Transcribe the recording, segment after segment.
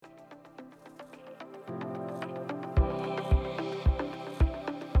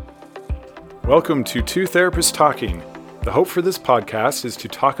Welcome to Two Therapists Talking. The hope for this podcast is to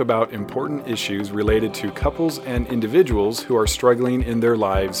talk about important issues related to couples and individuals who are struggling in their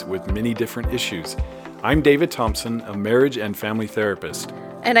lives with many different issues. I'm David Thompson, a marriage and family therapist.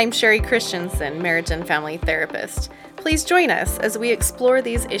 And I'm Sherry Christensen, marriage and family therapist. Please join us as we explore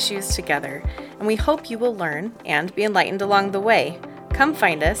these issues together, and we hope you will learn and be enlightened along the way. Come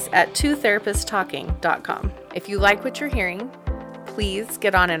find us at twotherapisttalking.com. If you like what you're hearing, please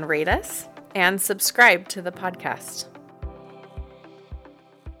get on and rate us and subscribe to the podcast.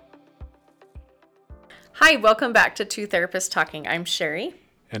 Hi, welcome back to Two Therapists Talking. I'm Sherry.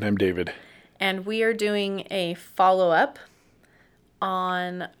 And I'm David. And we are doing a follow-up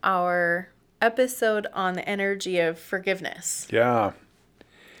on our episode on the energy of forgiveness. Yeah.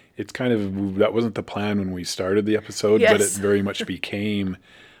 It's that wasn't the plan when we started the episode, Yes. but it very much became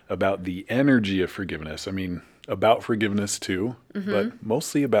about the energy of forgiveness. I mean, about forgiveness too, but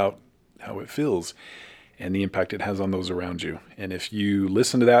mostly about how it feels and the impact it has on those around you. And if you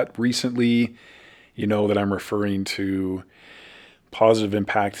listen to that recently, you know that I'm referring to positive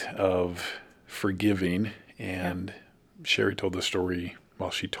impact of forgiving. And Sherry told the story while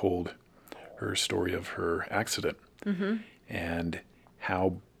she told her story of her accident and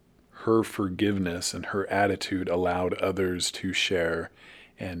how her forgiveness and her attitude allowed others to share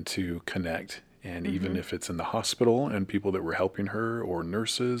and to connect. And even if it's in the hospital and people that were helping her or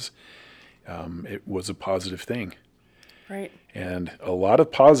nurses, it was a positive thing. Right. And a lot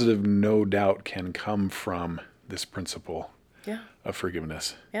of positive, no doubt, can come from this principle of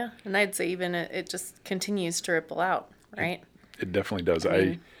forgiveness. Yeah. And I'd say even it just continues to ripple out, right? It definitely does.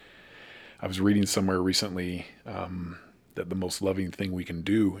 I was reading somewhere recently that the most loving thing we can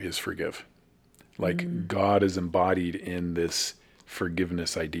do is forgive. Like God is embodied in this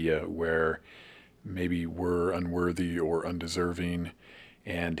forgiveness idea where maybe we're unworthy or undeserving,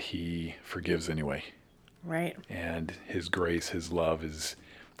 and he forgives anyway. Right. And his grace, his love is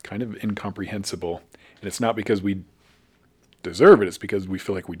kind of incomprehensible. And it's not because we deserve it, it's because we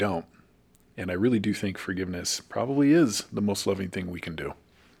feel like we don't. And I really do think forgiveness probably is the most loving thing we can do.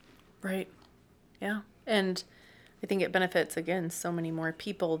 Right. Yeah. And I think it benefits, again, so many more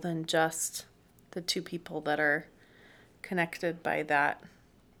people than just the two people that are connected by that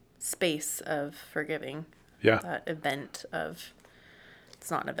space of forgiving. Yeah. That event of, it's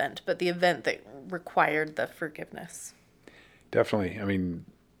not an event, but the event that required the forgiveness. Definitely. I mean,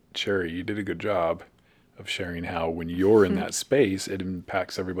 Sherry, you did a good job of sharing how when you're in that space, it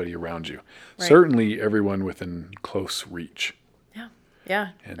impacts everybody around you. Right. Certainly everyone within close reach. Yeah. Yeah.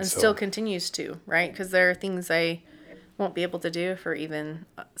 And so, still continues to, right? Because there are things I won't be able to do for even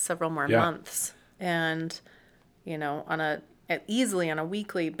several more months. And, easily on a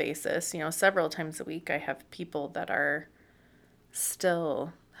weekly basis, several times a week, I have people that are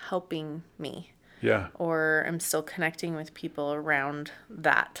still helping me. Yeah. Or I'm still connecting with people around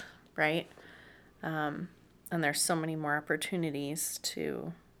that, right? And there's so many more opportunities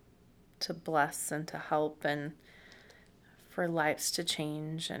to bless and to help and for lives to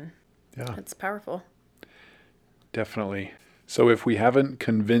change, and it's powerful. Definitely. So if we haven't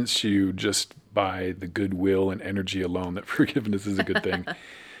convinced you just by the goodwill and energy alone that forgiveness is a good thing,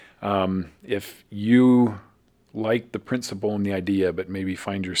 if you like the principle and the idea, but maybe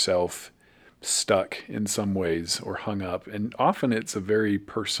find yourself stuck in some ways or hung up, and often it's a very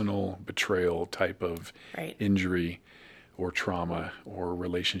personal betrayal type of injury or trauma or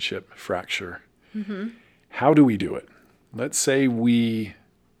relationship fracture. How do we do it? Let's say we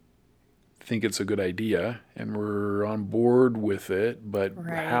think it's a good idea and we're on board with it, but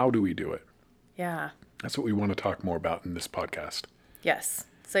how do we do it? Yeah. That's what we want to talk more about in this podcast. Yes.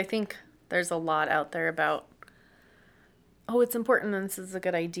 So I think there's a lot out there about, it's important and this is a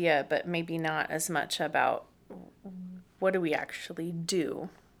good idea, but maybe not as much about what do we actually do.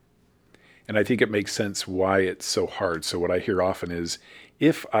 And I think it makes sense why it's so hard. So what I hear often is,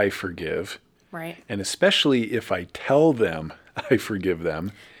 if I forgive, and especially if I tell them I forgive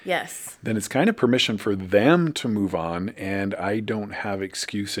them, then it's kind of permission for them to move on, and I don't have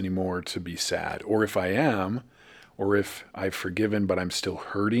excuse anymore to be sad. Or if I am, or if I've forgiven but I'm still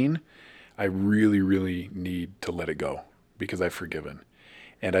hurting, I really, really need to let it go because I've forgiven.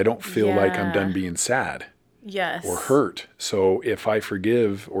 And I don't feel like I'm done being sad or hurt. So if I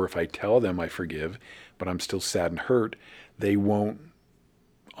forgive, or if I tell them I forgive, but I'm still sad and hurt, they won't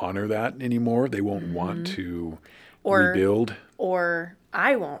honor that anymore. They won't want to rebuild. Or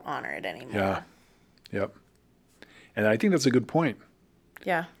I won't honor it anymore. Yeah. Yep. And I think that's a good point.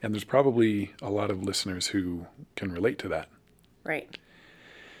 Yeah. And there's probably a lot of listeners who can relate to that. Right.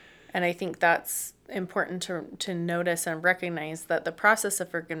 And I think that's important to notice and recognize that the process of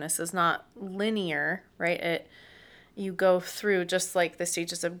forgiveness is not linear, right? You go through, just like the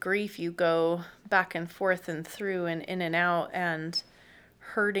stages of grief, you go back and forth and through and in and out, and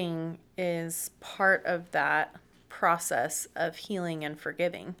hurting is part of that process of healing and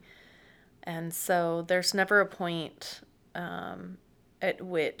forgiving. And so there's never a point at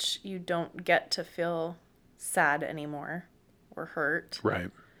which you don't get to feel sad anymore or hurt. Right.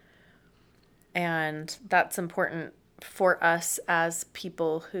 And that's important for us as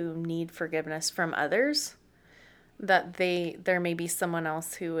people who need forgiveness from others, that there may be someone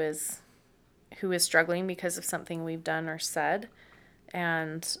else who is struggling because of something we've done or said.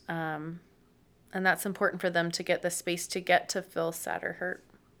 And that's important for them to get the space to get to feel sad or hurt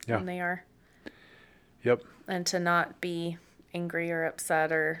when they are. Yep. And to not be angry or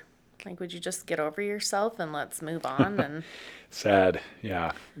upset or like, would you just get over yourself and let's move on? And sad.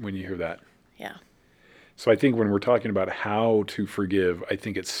 Yeah. When you hear that. Yeah. So I think when we're talking about how to forgive, I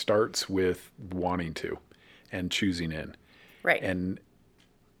think it starts with wanting to and choosing in. Right. And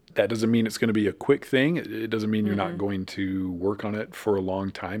that doesn't mean it's going to be a quick thing. It doesn't mean you're not going to work on it for a long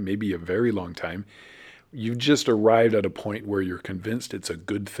time, maybe a very long time. You've just arrived at a point where you're convinced it's a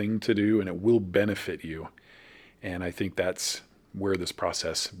good thing to do and it will benefit you. And I think that's where this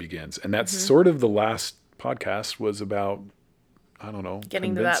process begins. And that's sort of the last podcast was about, I don't know,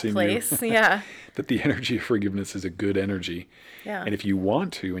 getting to that place. Yeah. That the energy of forgiveness is a good energy. Yeah. And if you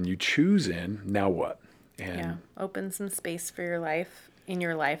want to and you choose in, now what? And open some space for in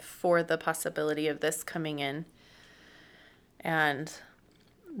your life for the possibility of this coming in and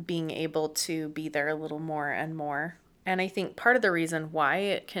being able to be there a little more and more. And I think part of the reason why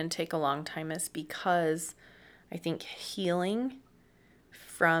it can take a long time is because I think healing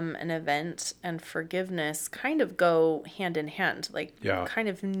from an event and forgiveness kind of go hand in hand. Like, you kind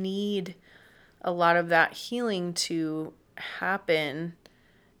of need a lot of that healing to happen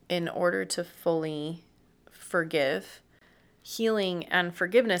in order to fully forgive. Healing and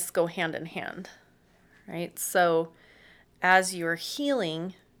forgiveness go hand in hand, right? So as you're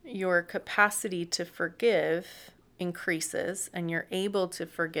healing, your capacity to forgive increases and you're able to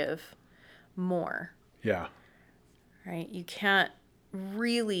forgive more. Yeah. Right? You can't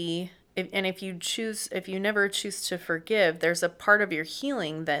really, if you never choose to forgive, there's a part of your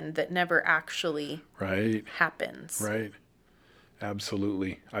healing then that never actually happens. Right.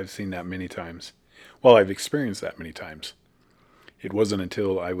 Absolutely. I've seen that many times. Well, I've experienced that many times. It wasn't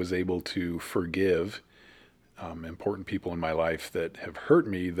until I was able to forgive important people in my life that have hurt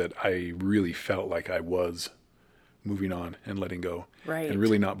me that I really felt like I was moving on and letting go. Right. And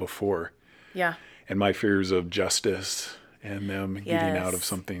really not before. Yeah. And my fears of justice and them getting out of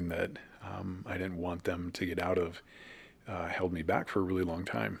something that I didn't want them to get out of held me back for a really long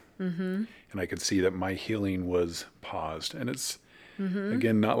time. Mm-hmm. And I could see that my healing was paused. And it's,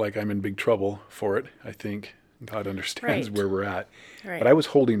 again, not like I'm in big trouble for it. I think God understands where we're at. Right. But I was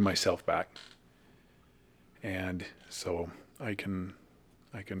holding myself back. And so I can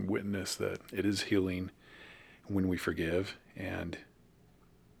witness that it is healing when we forgive, and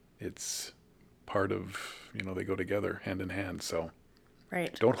it's part of, they go together hand in hand. So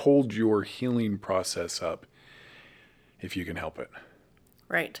don't hold your healing process up if you can help it.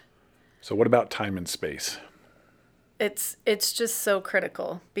 Right. So what about time and space? It's just so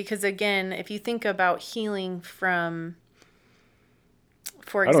critical because, again, if you think about healing from,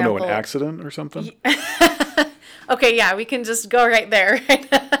 for example, an accident or something. Okay, yeah, we can just go right there.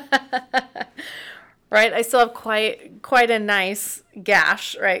 Right, I still have quite a nice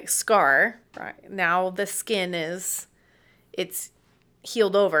gash, right, scar. Right now, the skin it's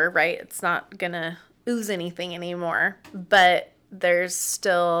healed over, right? It's not gonna ooze anything anymore, but there's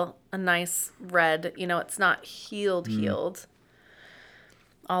still a nice red. It's not healed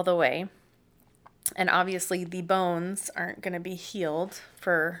all the way. And obviously the bones aren't going to be healed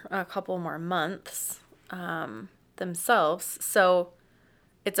for a couple more months themselves. So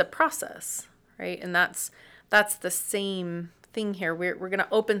it's a process, right? And that's the same thing here. We're going to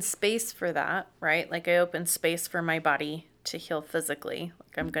open space for that, right? Like I open space for my body to heal physically.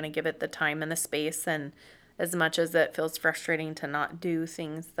 Like I'm going to give it the time and the space. And as much as it feels frustrating to not do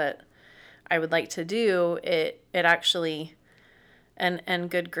things that I would like to do, it actually... And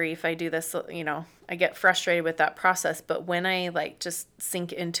good grief, I do this, I get frustrated with that process. But when I just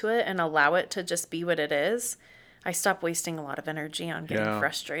sink into it and allow it to just be what it is, I stop wasting a lot of energy on getting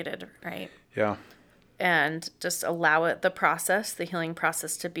frustrated, right? Yeah. And just allow it, the healing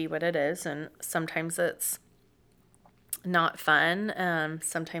process to be what it is. And sometimes it's not fun.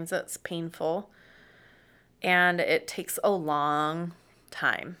 Sometimes it's painful. And it takes a long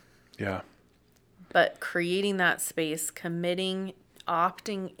time. Yeah. But creating that space, committing,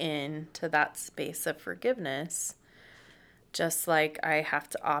 opting in to that space of forgiveness, just like I have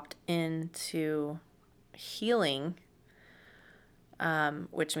to opt into healing,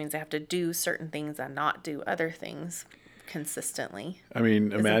 which means I have to do certain things and not do other things consistently. I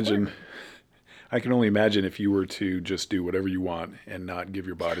mean, imagine, important. I can only imagine if you were to just do whatever you want and not give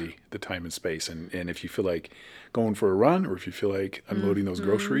your body the time and space. And if you feel like going for a run, or if you feel like unloading those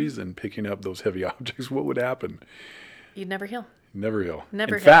groceries and picking up those heavy objects, what would happen? You'd never heal. Never heal.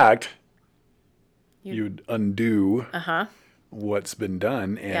 Never In heal. fact, you'd undo what's been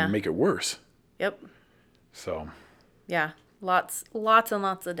done and Yeah. make it worse. Yep. So, Yeah. Lots and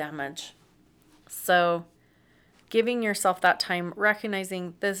lots of damage. So giving yourself that time,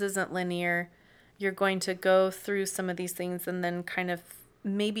 recognizing this isn't linear. You're going to go through some of these things and then kind of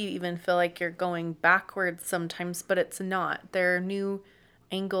maybe even feel like you're going backwards sometimes, but it's not. There are new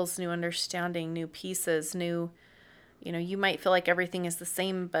angles, new understanding, new pieces, you might feel like everything is the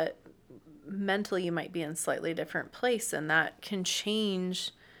same, but mentally you might be in a slightly different place, and that can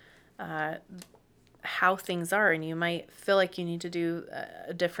change how things are, and you might feel like you need to do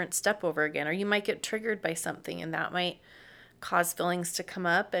a different step over again, or you might get triggered by something, and that might cause feelings to come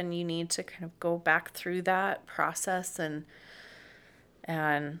up, and you need to kind of go back through that process and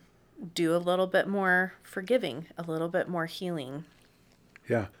do a little bit more forgiving, a little bit more healing.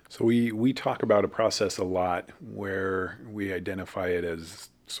 yeah. So we talk about a process a lot where we identify it as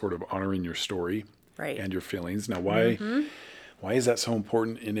sort of honoring your story Right. and your feelings. Now, why is that so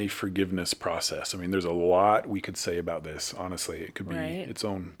important in a forgiveness process? I mean, there's a lot we could say about this. Honestly, it could be Right. its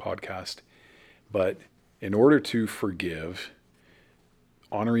own podcast. But in order to forgive,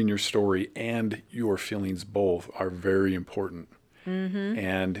 honoring your story and your feelings both are very important.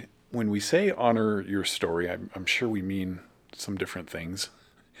 And when we say honor your story, I'm sure we mean some different things.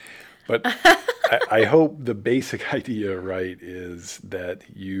 But I hope the basic idea, right, is that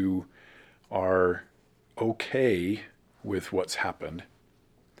you are okay with what's happened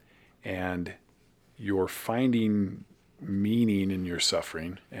and you're finding meaning in your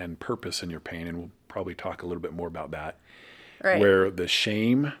suffering and purpose in your pain. And we'll probably talk a little bit more about that. Right. Where the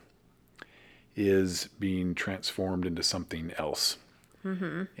shame is being transformed into something else.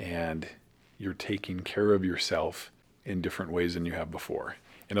 And you're taking care of yourself in different ways than you have before.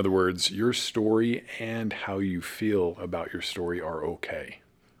 In other words, your story and how you feel about your story are okay.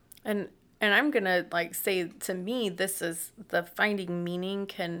 And I'm going to say, to me, this is the finding meaning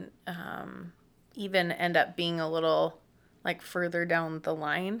can even end up being a little further down the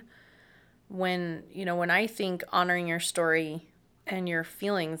line. When I think honoring your story and your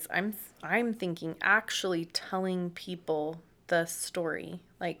feelings, I'm thinking actually telling people the story.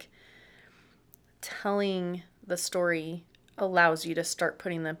 Telling the story allows you to start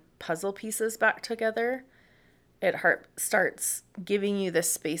putting the puzzle pieces back together. It starts giving you the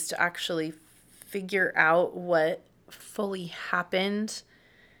space to actually figure out what fully happened,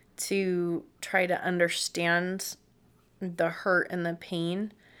 to try to understand the hurt and the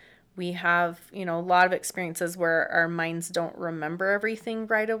pain. We have, a lot of experiences where our minds don't remember everything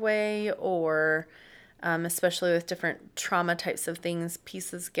right away, or especially with different trauma types of things,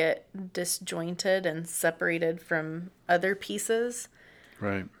 pieces get disjointed and separated from other pieces.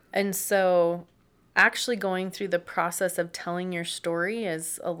 Right. And so actually going through the process of telling your story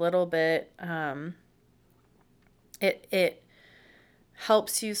is a little bit, it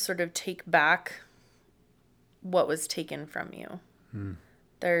helps you sort of take back what was taken from you.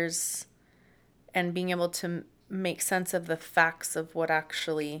 And being able to make sense of the facts of what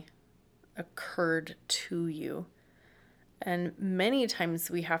actually occurred to you. And many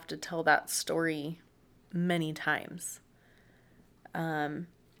times we have to tell that story many times. As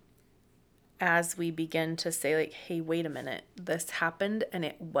we begin to say, hey, wait a minute, this happened and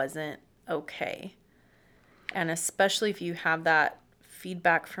it wasn't okay. And especially if you have that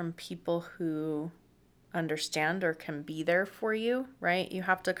feedback from people who understand or can be there for you, right? You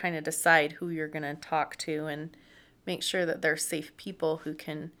have to kind of decide who you're going to talk to and make sure that they're safe people who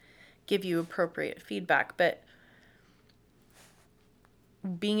can give you appropriate feedback. But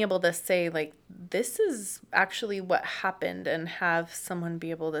being able to say, this is actually what happened, and have someone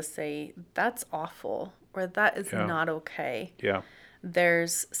be able to say, that's awful, or that is not okay. Yeah.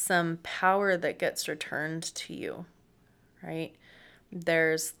 There's some power that gets returned to you, right?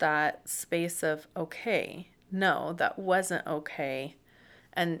 There's that space of, okay, no, that wasn't okay.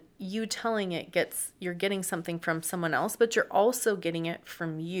 And you telling it you're getting something from someone else, but you're also getting it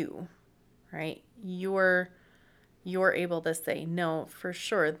from you, right? You're able to say, no, for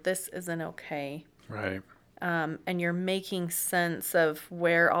sure, this isn't okay. Right. and you're making sense of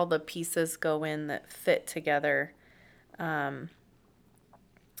where all the pieces go in that fit together, and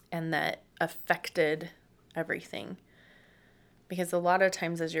that affected everything. Because a lot of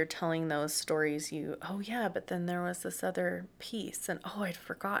times as you're telling those stories, oh yeah, but then there was this other piece, and oh, I'd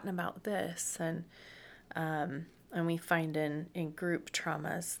forgotten about this. And we find in group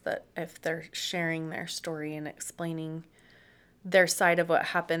traumas that if they're sharing their story and explaining their side of what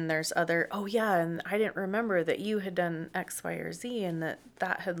happened, there's oh yeah, and I didn't remember that you had done X, Y, or Z, and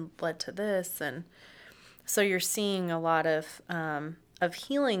that had led to this. And so you're seeing a lot of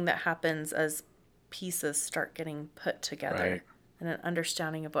healing that happens as pieces start getting put together. Right. And an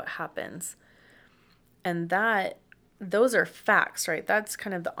understanding of what happens. And those are facts, right? That's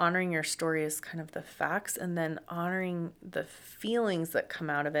kind of the honoring your story is kind of the facts, and then honoring the feelings that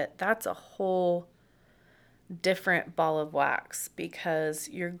come out of it. That's a whole different ball of wax, because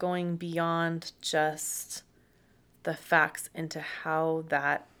you're going beyond just the facts into how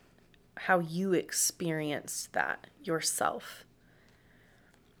you experienced that yourself.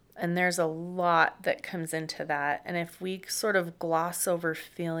 And there's a lot that comes into that. And if we sort of gloss over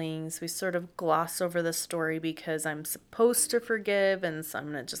feelings, we sort of gloss over the story because I'm supposed to forgive, and so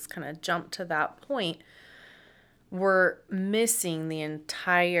I'm going to just kind of jump to that point, we're missing the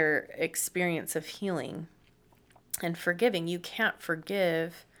entire experience of healing and forgiving. You can't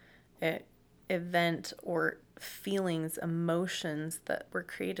forgive an event or feelings, emotions that were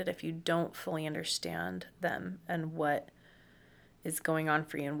created if you don't fully understand them and what is going on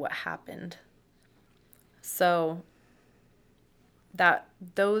for you and what happened. So that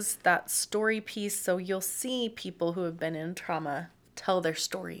story piece, so you'll see people who have been in trauma tell their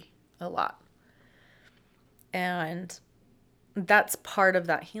story a lot. And that's part of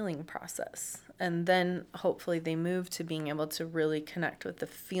that healing process. And then hopefully they move to being able to really connect with the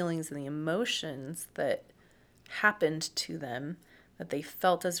feelings and the emotions that happened to them, that they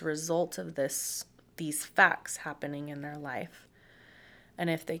felt as a result of these facts happening in their life. And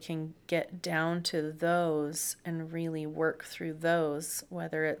if they can get down to those and really work through those,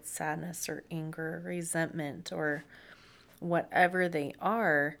 whether it's sadness or anger or resentment or whatever they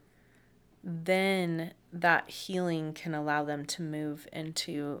are, then that healing can allow them to move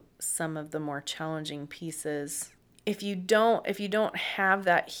into some of the more challenging pieces. If you don't have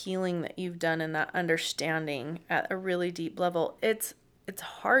that healing that you've done and that understanding at a really deep level, it's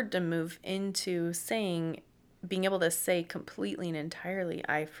hard to move into being able to say completely and entirely,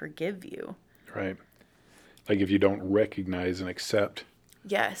 I forgive you. Right. Like if you don't recognize and accept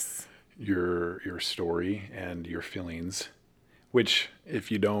Yes. your story and your feelings, which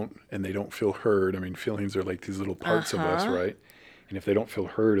if you don't, and they don't feel heard, I mean, feelings are like these little parts of us, right? And if they don't feel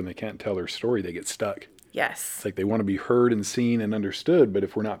heard and they can't tell their story, they get stuck. Yes. It's like they want to be heard and seen and understood, but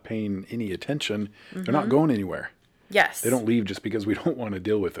if we're not paying any attention, they're not going anywhere. Yes. They don't leave just because we don't want to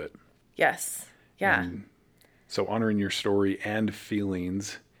deal with it. Yes. Yeah. So honoring your story and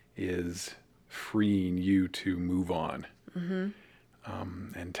feelings is freeing you to move on.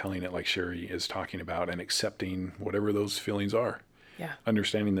 And telling it like Sherry is talking about, and accepting whatever those feelings are. Yeah.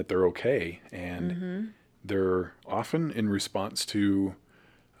 Understanding that they're okay, and they're often in response to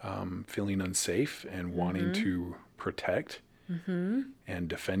feeling unsafe and wanting to protect and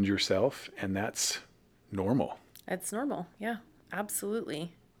defend yourself, and that's normal. It's normal. Yeah,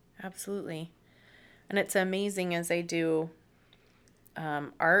 absolutely. Absolutely. And it's amazing as I do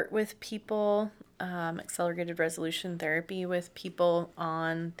art with people, accelerated resolution therapy with people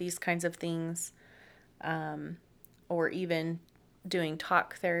on these kinds of things, or even doing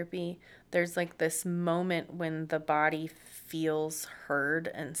talk therapy. There's like this moment when the body feels heard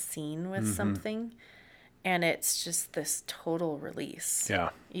and seen with something, and it's just this total release.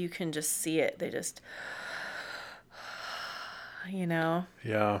 Yeah. You can just see it. They just, Yeah.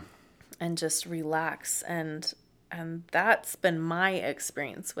 and just relax. And that's been my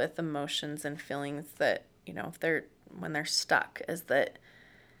experience with emotions and feelings that, when they're stuck, is that,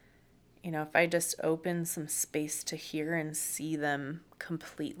 if I just open some space to hear and see them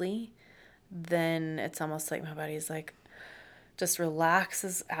completely, then it's almost like my body's like, just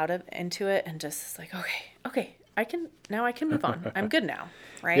relaxes into it and just like, okay, I can move on. I'm good now.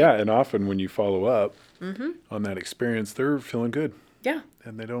 Right. Yeah. And often when you follow up on that experience, they're feeling good. Yeah.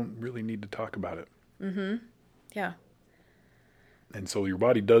 And they don't really need to talk about it. Yeah. And so your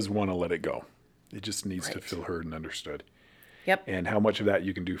body does want to let it go. It just needs to feel heard and understood. Yep. And how much of that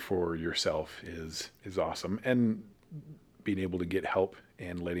you can do for yourself is awesome. And being able to get help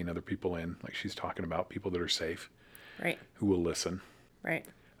and letting other people in, like she's talking about, people that are safe, Right. who will listen. Right.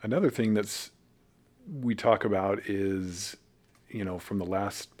 Another thing we talk about is, from the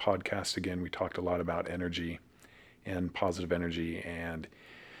last podcast, again, we talked a lot about energy and positive energy and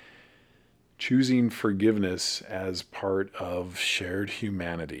choosing forgiveness as part of shared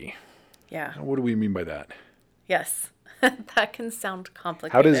humanity. Yeah. What do we mean by that? Yes. That can sound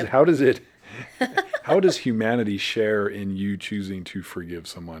complicated. How does humanity share in you choosing to forgive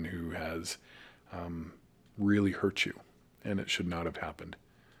someone who has really hurt you and it should not have happened?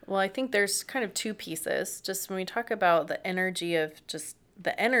 Well, I think there's kind of two pieces. Just when we talk about the energy of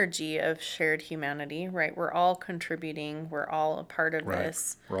shared humanity, right? We're all contributing. We're all a part of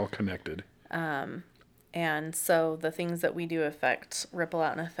this. We're all connected. And so the things that we do ripple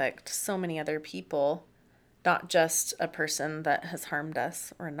out and affect so many other people, not just a person that has harmed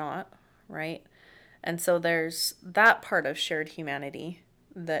us or not, right? And so there's that part of shared humanity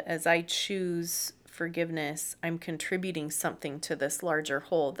that as I choose forgiveness, I'm contributing something to this larger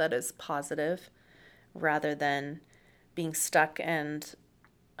whole that is positive rather than being stuck and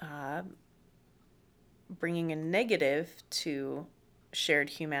bringing a negative to shared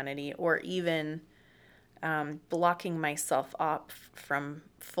humanity, or even blocking myself off from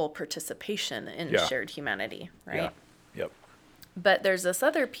full participation in shared humanity, right? Yeah. Yep. But there's this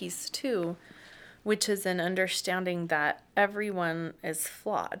other piece too, which is an understanding that everyone is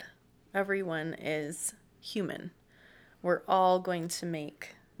flawed. Everyone is human. We're all going to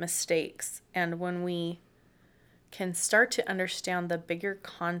make mistakes. And when we can start to understand the bigger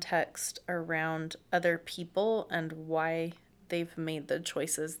context around other people and why they've made the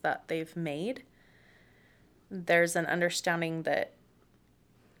choices that they've made, there's an understanding that,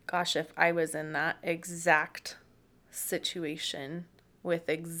 gosh, if I was in that exact situation with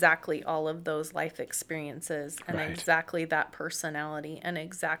exactly all of those life experiences and exactly that personality and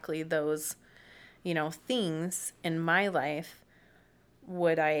exactly those, things in my life,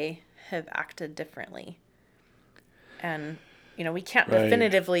 would I have acted differently? And, we can't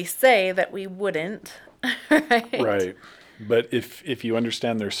definitively say that we wouldn't, right? Right. But if you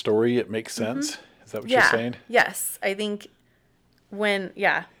understand their story, it makes sense. Is that what you're saying? Yes. I think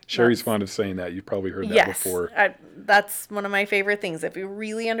Sherry's fond of saying that. You've probably heard that before. That's one of my favorite things. If you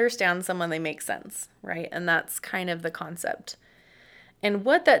really understand someone, they make sense, right? And that's kind of the concept. And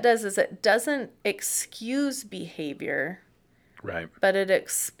what that does is it doesn't excuse behavior, right? But it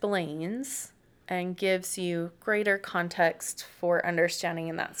explains and gives you greater context for understanding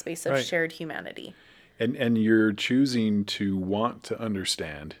in that space of shared humanity. And you're choosing to want to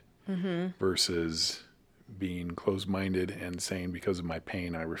understand versus being closed-minded and saying, because of my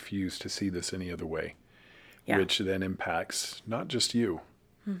pain, I refuse to see this any other way, which then impacts not just you.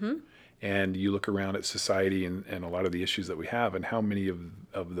 And you look around at society and a lot of the issues that we have, and how many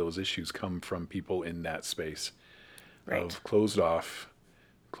of those issues come from people in that space of closed off,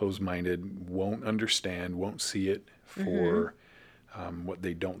 closed-minded, won't understand, won't see it for what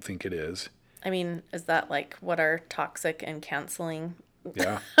they don't think it is. I mean, is that like what our toxic and canceling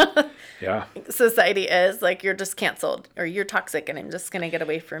society is? Like, you're just canceled, or you're toxic and I'm just going to get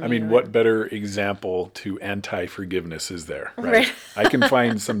away from you. I mean, what better example to anti-forgiveness is there, right? I can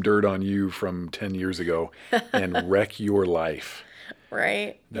find some dirt on you from 10 years ago and wreck your life.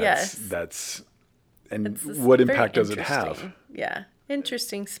 Right. What impact does it have? Yeah.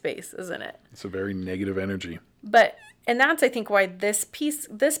 Interesting space, isn't it? It's a very negative energy. And that's, I think, why this piece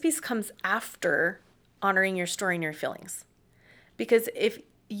comes after honoring your story and your feelings. Because if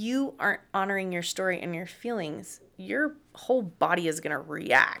you aren't honoring your story and your feelings, your whole body is going to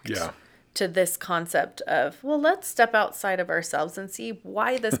react to this concept of, well, let's step outside of ourselves and see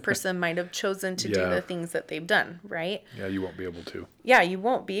why this person might have chosen to do the things that they've done, right? Yeah, you won't be able to. Yeah, you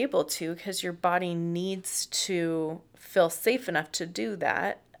won't be able to, because your body needs to feel safe enough to do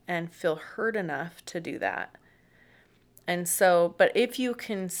that and feel heard enough to do that. And so, but if you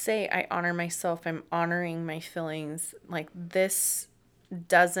can say, I honor myself, I'm honoring my feelings, like, this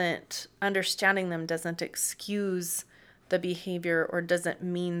understanding them doesn't excuse the behavior, or doesn't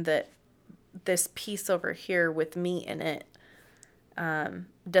mean that this piece over here with me in it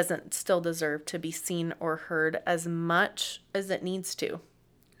doesn't still deserve to be seen or heard as much as it needs to.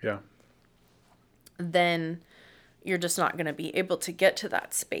 Yeah. Then you're just not going to be able to get to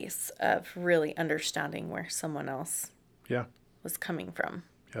that space of really understanding where someone else was coming from.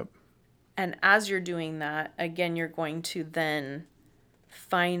 Yep. And as you're doing that, again, you're going to then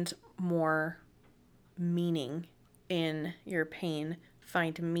find more meaning in your pain,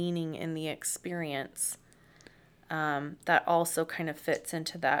 find meaning in the experience. That also kind of fits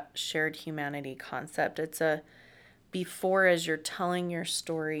into that shared humanity concept. It's before, as you're telling your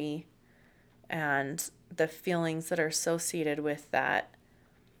story and the feelings that are associated with that,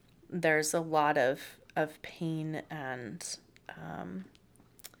 there's a lot of pain and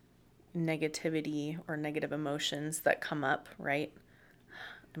negativity or negative emotions that come up, right?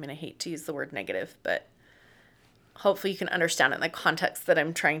 I mean, I hate to use the word negative, but hopefully you can understand it in the context that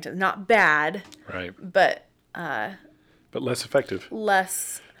I'm trying to, not bad, Right. but less effective.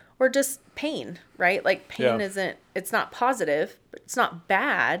 less, or just pain, right? Like pain Yeah. it's not positive, but it's not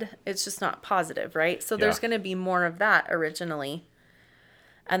bad. It's just not positive, right? So there's Yeah. going to be more of that originally.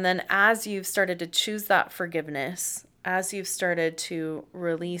 And then as you've started to choose that forgiveness, as you've started to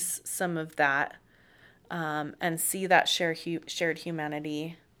release some of that, and see that shared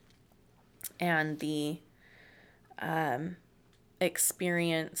humanity and the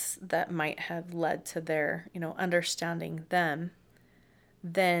experience that might have led to their, understanding them,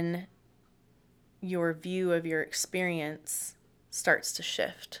 then your view of your experience starts to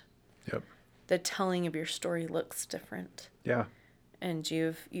shift. Yep. The telling of your story looks different. Yeah. And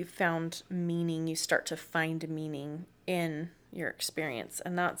you've found meaning, you start to find meaning in your experience.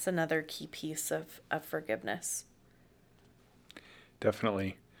 And that's another key piece of forgiveness.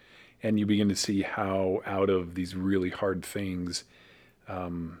 Definitely. And you begin to see how out of these really hard things,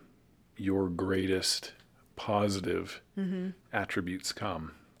 your greatest positive attributes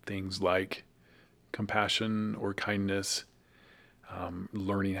come. Things like compassion or kindness,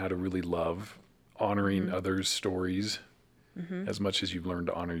 learning how to really love, honoring others' stories as much as you've learned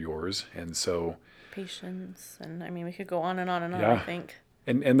to honor yours. And so, Patience. And I mean, we could go on and on and on, yeah. I think.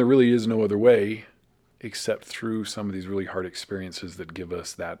 And there really is no other way except through some of these really hard experiences that give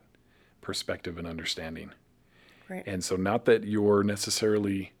us that perspective and understanding. Right. And so, not that you're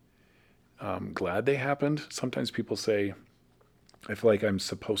necessarily glad they happened. Sometimes people say, I feel like I'm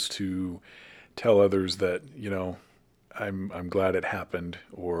supposed to tell others that, I'm glad it happened,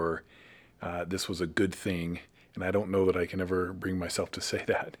 or this was a good thing. And I don't know that I can ever bring myself to say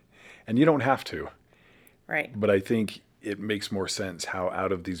that. And you don't have to. Right. But I think it makes more sense how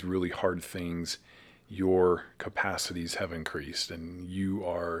out of these really hard things, your capacities have increased and you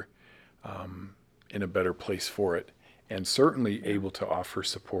are in a better place for it. And certainly able to offer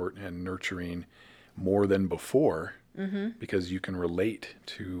support and nurturing more than before, because you can relate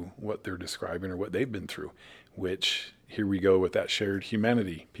to what they're describing or what they've been through, which here we go with that shared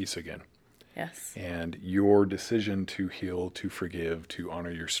humanity piece again. Yes. And your decision to heal, to forgive, to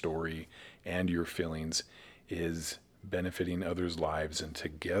honor your story and your feelings is benefiting others' lives, and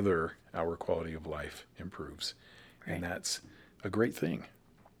together our quality of life improves. Right. And that's a great thing.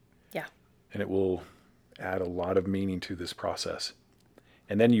 Yeah. And it will add a lot of meaning to this process.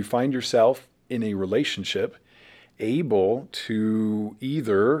 And then you find yourself in a relationship able to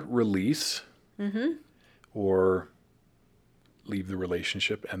either release or leave the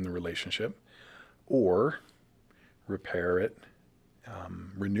relationship, end the relationship, or repair it,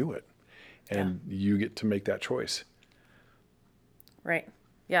 renew it. And you get to make that choice. Right.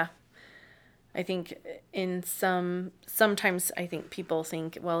 Yeah. I think sometimes I think people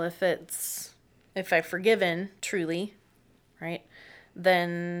think, well, if I've forgiven truly, right,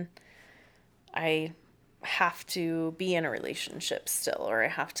 then I have to be in a relationship still, or I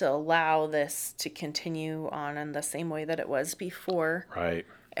have to allow this to continue on in the same way that it was before. Right.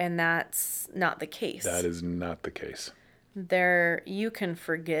 And that's not the case. That is not the case. You can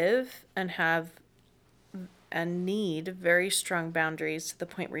forgive and have and need very strong boundaries to the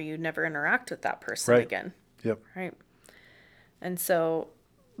point where you never interact with that person again. Yep. Right. And so,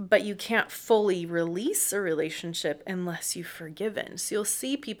 but you can't fully release a relationship unless you've forgiven. So you'll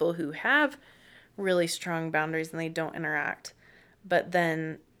see people who have really strong boundaries and they don't interact, but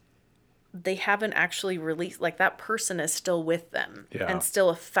then they haven't actually released, like that person is still with them and still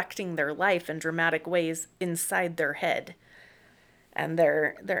affecting their life in dramatic ways inside their head. And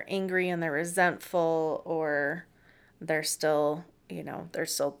they're angry and they're resentful, or they're still, they're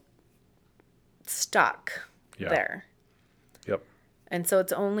still stuck there. Yep. And so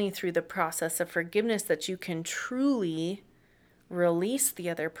it's only through the process of forgiveness that you can truly release the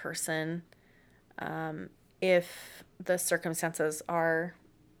other person, if the circumstances are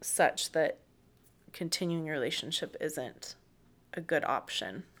such that continuing your relationship isn't a good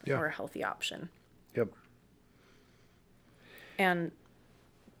option or a healthy option. Yep. And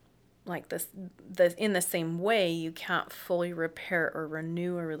like in the same way, you can't fully repair or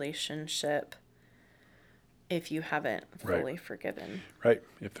renew a relationship if you haven't fully forgiven. Right.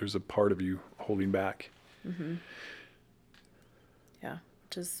 If there's a part of you holding back. Mm-hmm. Yeah,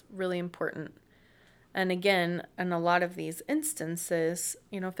 which is really important. And again, in a lot of these instances,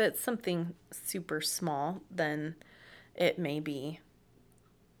 if it's something super small, then it may be,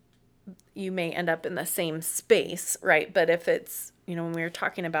 you may end up in the same space, right? But if it's, when we were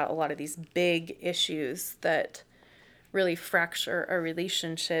talking about a lot of these big issues that really fracture a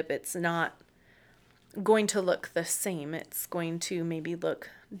relationship, it's not going to look the same. It's going to maybe look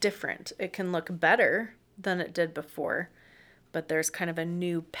different. It can look better than it did before, but there's kind of a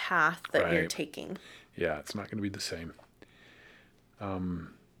new path that you're taking. Yeah, it's not going to be the same.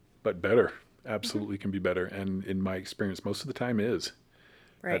 But better. Absolutely can be better. And in my experience, most of the time is.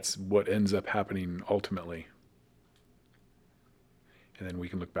 Right. That's what ends up happening ultimately. And then we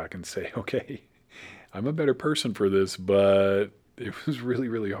can look back and say, okay, I'm a better person for this, but it was really,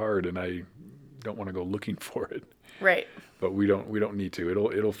 really hard, and I don't want to go looking for it. Right. But we don't need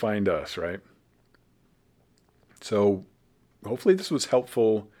to. It'll find us, right? So hopefully this was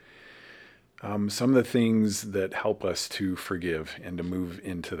helpful. Some of the things that help us to forgive and to move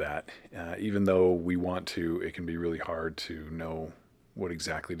into that, even though we want to, it can be really hard to know what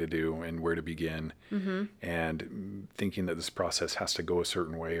exactly to do and where to begin. Mm-hmm. And thinking that this process has to go a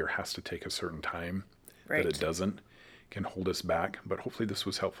certain way or has to take a certain time, right, that it doesn't, can hold us back. But hopefully this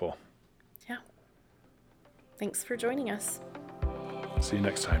was helpful. Yeah. Thanks for joining us. See you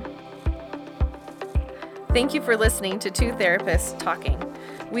next time. Thank you for listening to Two Therapists Talking.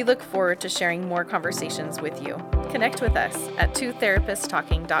 We look forward to sharing more conversations with you. Connect with us at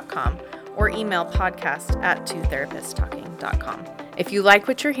twotherapisttalking.com or email podcast@twotherapisttalking.com. If you like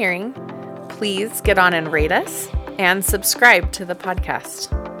what you're hearing, please get on and rate us and subscribe to the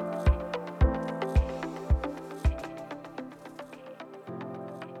podcast.